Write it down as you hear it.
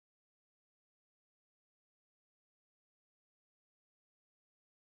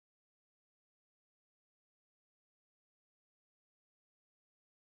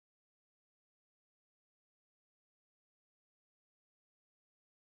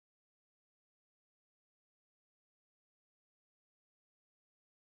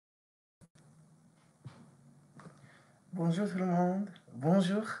Bonjour tout le monde,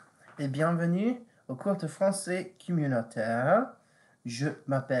 bonjour et bienvenue au cours de français communautaire. Je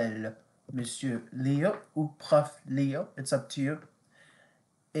m'appelle Monsieur Léo ou Prof Léo, it's up to you.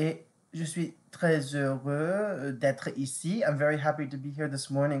 Et je suis très heureux d'être ici. I'm very happy to be here this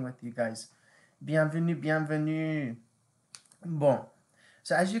morning with you guys. Bienvenue, bienvenue. Bon,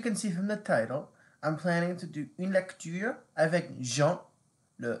 so as you can see from the title, I'm planning to do une lecture avec Jean,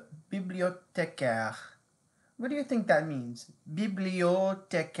 le bibliothécaire. What do you think that means?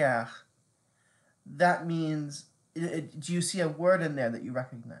 Bibliothécaire. That means, do you see a word in there that you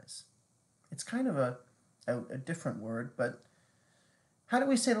recognize? It's kind of a different word, but how do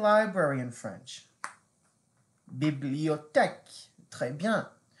we say library in French? Bibliothèque. Très bien.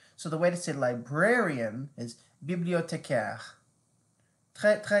 So the way to say librarian is bibliothécaire.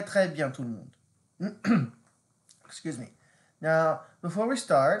 Très, très, très bien, tout le monde. Excuse me. Now, before we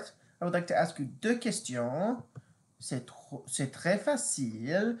start, I would like to ask you deux questions. C'est très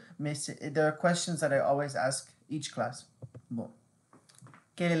facile, mais there are questions that I always ask each class. Bon.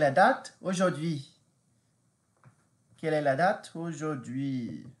 Quelle est la date aujourd'hui? Quelle est la date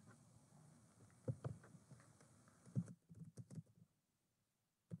aujourd'hui?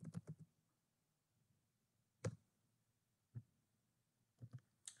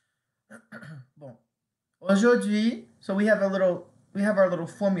 Bon. Aujourd'hui, so we have our little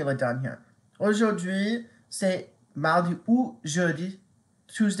formula down here. Aujourd'hui, c'est mardi ou jeudi,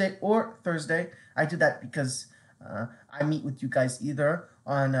 Tuesday or Thursday. I do that because I meet with you guys either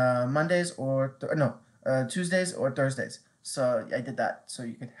on Mondays or Tuesdays or Thursdays. So I did that, so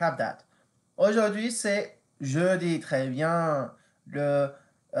you could have that. Aujourd'hui, c'est jeudi, très bien, le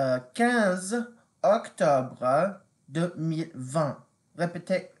 15 octobre 2020.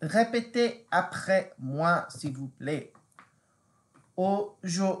 Répétez après moi, s'il vous plaît.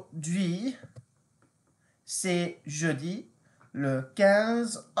 Aujourd'hui, c'est jeudi, le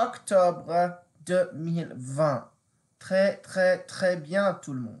 15 octobre 2020. Très, très, très bien,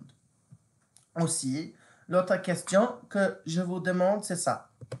 tout le monde. Aussi, l'autre question que je vous demande, c'est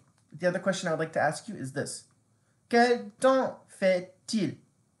ça. The other question I would like to ask you is this. Quel temps fait-il?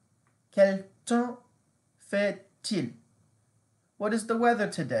 Quel temps fait-il? What is the weather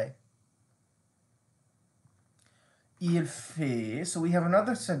today? Il fait, so we have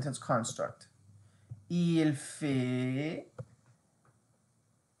another sentence construct. Il fait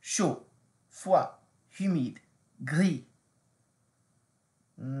chaud, froid, humide, gris.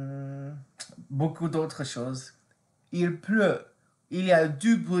 Beaucoup d'autres choses. Il pleut, il y a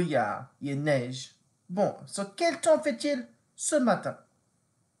du brouillard, il neige. Bon, so quel temps fait-il ce matin?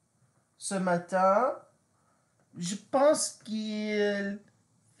 Ce matin, je pense qu'il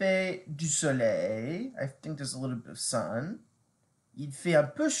fait du soleil. I think there's a little bit of sun. Il fait un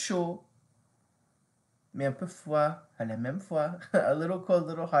peu chaud, mais un peu froid à la même fois. A little cold, a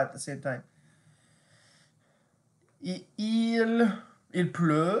little hot at the same time. Il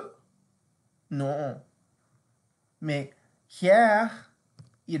pleut? Non. Mais hier,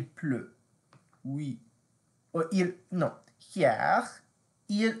 il pleut. Oui. Non. Hier,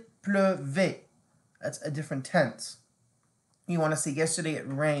 il pleuvait. That's a different tense. You want to say yesterday it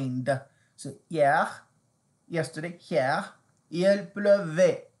rained. So hier, yesterday, hier, il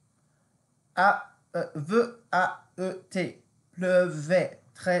pleuvait. V-A-E-T. Pleuvait.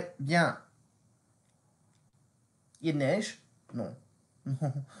 Très bien. Il neige? Non.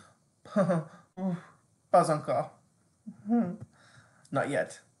 Pas encore. Not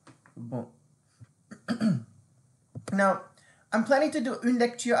yet. Bon. Now, I'm planning to do une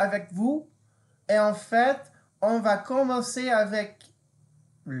lecture avec vous. Et en fait, on va commencer avec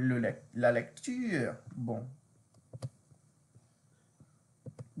la lecture. Bon.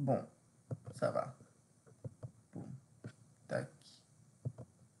 Bon. Ça va. Bon. Tac.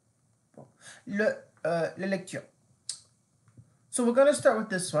 Bon. La lecture. So we're going to start with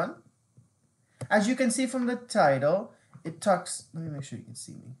this one. As you can see from the title, it talks... Let me make sure you can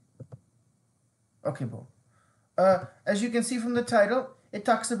see me. Okay, bon. As you can see from the title, it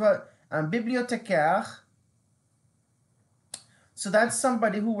talks about bibliothécaire. So that's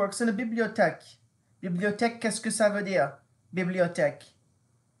somebody who works in a bibliothèque. Bibliothèque, qu'est-ce que ça veut dire? Bibliothèque.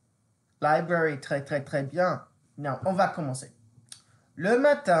 Library, très, très, très bien. Now, on va commencer. Le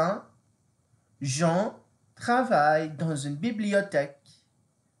matin, Jean travaille dans une bibliothèque.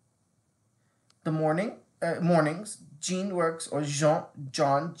 The mornings, Jean works, or Jean,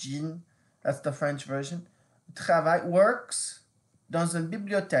 that's the French version. Travaille, works dans une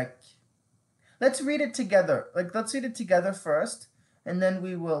bibliothèque. Let's read it together. Let's read it together first, and then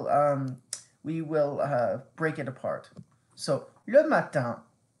we will break it apart. So, le matin,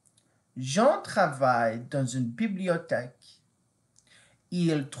 Jean travaille dans une bibliothèque.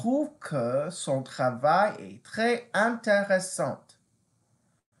 Il trouve que son travail est très intéressant.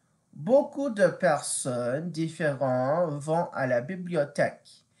 Beaucoup de personnes différentes vont à la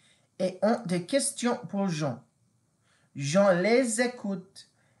bibliothèque et ont des questions pour Jean. Jean les écoute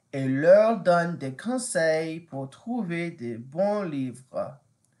et leur donne des conseils pour trouver des bons livres.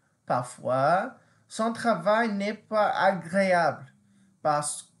 Parfois, son travail n'est pas agréable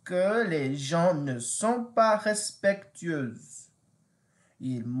parce que les gens ne sont pas respectueux.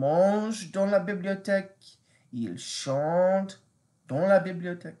 Ils mangent dans la bibliothèque, ils chantent dans la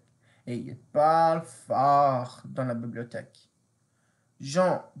bibliothèque et ils parlent fort dans la bibliothèque.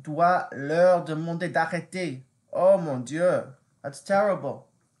 Jean doit leur demander d'arrêter. Oh mon Dieu, that's terrible.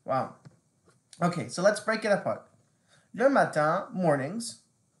 Wow. Okay, so let's break it apart. Le matin, mornings,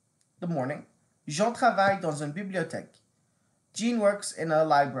 the morning, Jean travaille dans une bibliothèque. Jean works in a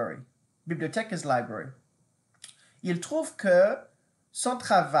library. Bibliothèque is library. Il trouve que son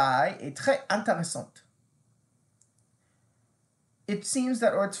travail est très intéressant. It seems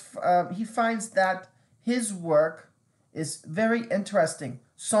that, he finds that his work is very interesting.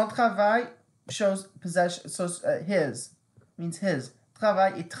 Son travail shows possession, his, means his.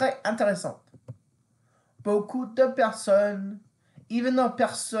 Travail est très intéressant. Beaucoup de personnes, even though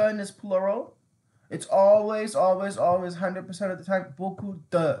personne is plural, it's always, 100% of the time, beaucoup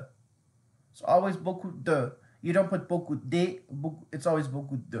de. It's always beaucoup de. You don't put beaucoup de, it's always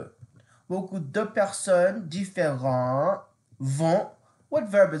beaucoup de. Beaucoup de personnes différentes vont. What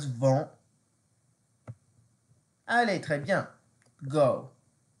verb is vont? Allez, très bien. Go.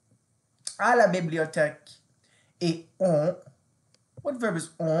 À la bibliothèque. Et on. What verb is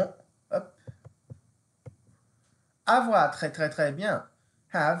on? Up. Avoir, très bien.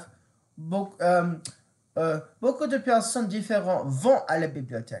 Have. Beaucoup de personnes différentes vont à la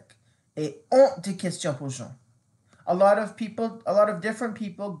bibliothèque et ont des questions pour Jean. A lot of different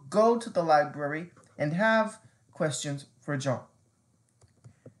people go to the library and have questions for Jean.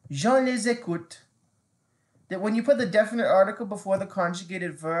 Jean les écoute. That when you put the definite article before the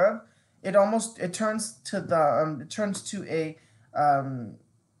conjugated verb, it turns to a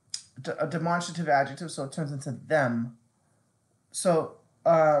demonstrative adjective, so it turns into them. So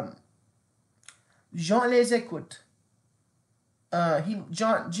Jean les écoute.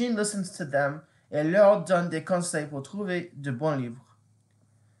 Jean listens to them et leur donne des conseils pour trouver de bons livres.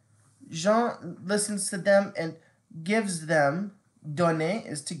 Jean listens to them and gives them. Donner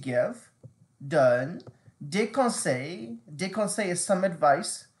is to give. Donne. Des conseils. Des conseils is some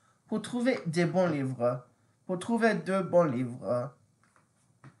advice. Pour trouver des bons livres. Pour trouver de bons livres.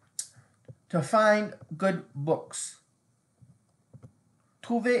 To find good books.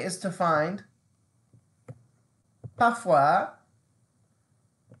 Trouver is to find. Parfois,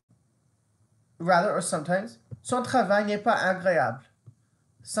 rather or sometimes, son travail n'est pas agréable.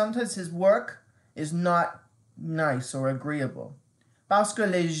 Sometimes his work is not nice or agreeable. Parce que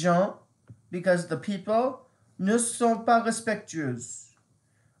les gens, because the people, ne sont pas respectueux.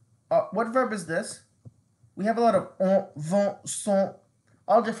 What verb is this? We have a lot of on, vont, sont,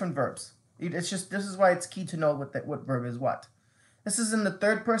 all different verbs. This is why it's key to know what verb is what. This is in the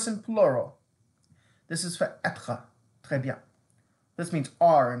third person plural. This is for être. Très bien. This means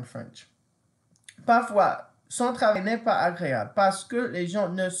are in French. Parfois, son travail n'est pas agréable parce que les gens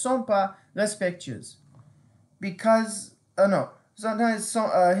ne sont pas respectueux. Because, sometimes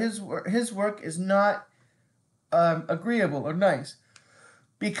his work is not agreeable or nice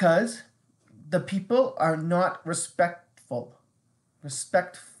because the people are not respectful.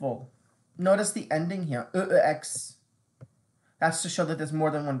 Respectful. Notice the ending here, ex. That's to show that there's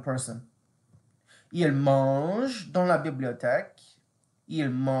more than one person. Ils mangent dans la bibliothèque. Ils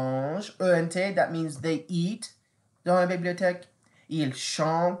mangent, ENT, that means they eat dans la bibliothèque. Ils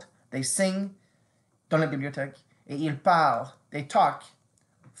chantent, they sing dans la bibliothèque. Et ils parlent, they talk.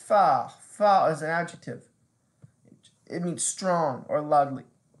 Fort is an adjective. It means strong or loudly.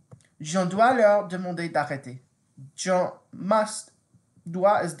 Je dois leur demander d'arrêter. Je must.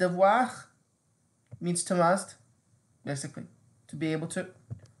 Doit is devoir, means to must, basically, to be able to.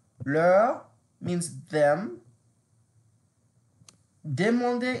 Leur means them.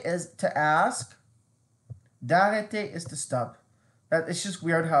 Demander is to ask. D'arrêter is to stop. It's just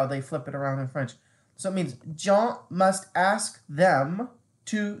weird how they flip it around in French. So it means Jean must ask them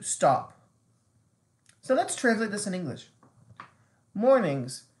to stop. So let's translate this in English.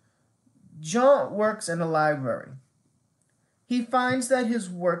 Mornings. Jean works in a library. He finds that his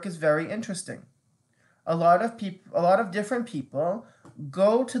work is very interesting. A lot of different people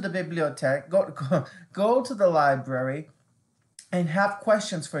go to the bibliothèque, go to the library and have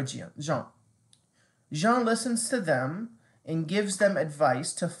questions for Jean. Jean listens to them and gives them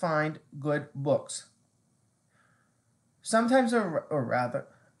advice to find good books. Sometimes, or rather,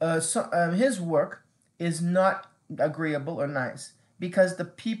 his work is not agreeable or nice because the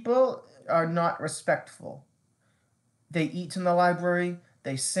people are not respectful. They eat in the library,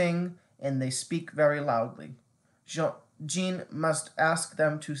 they sing, and they speak very loudly. Jean must ask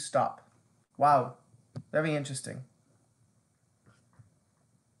them to stop. Wow, very interesting.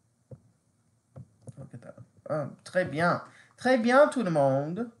 Look at that. Très bien. Très bien, tout le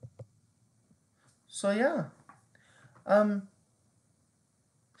monde. So yeah.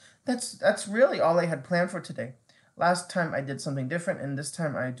 That's really all I had planned for today. Last time I did something different, and this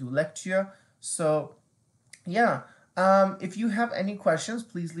time I do lecture. So yeah. If you have any questions,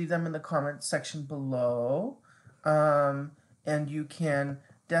 please leave them in the comment section below. And you can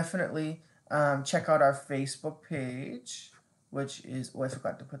definitely check out our Facebook page, which is, oh, I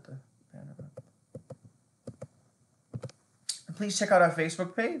forgot to put the banner up. Please check out our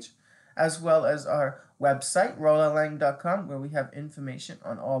Facebook page, as well as our website, rollalang.com, where we have information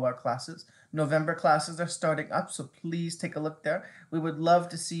on all our classes. November classes are starting up, so please take a look there. We would love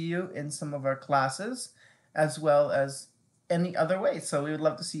to see you in some of our classes, as well as any other way. So we would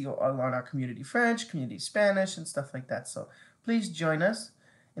love to see you all on our community French, community Spanish, and stuff like that. So please join us.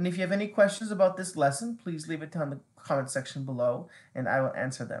 And if you have any questions about this lesson, please leave it down in the comment section below, and I will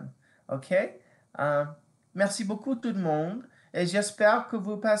answer them. Okay? Merci beaucoup tout le monde. Et j'espère que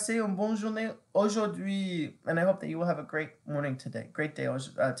vous passez une bonne journée aujourd'hui. And I hope that you will have a great morning today. Great day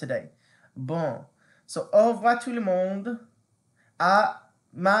today. Bon. So, au revoir tout le monde. À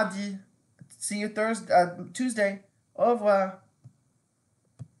mardi. See you Tuesday. Au revoir.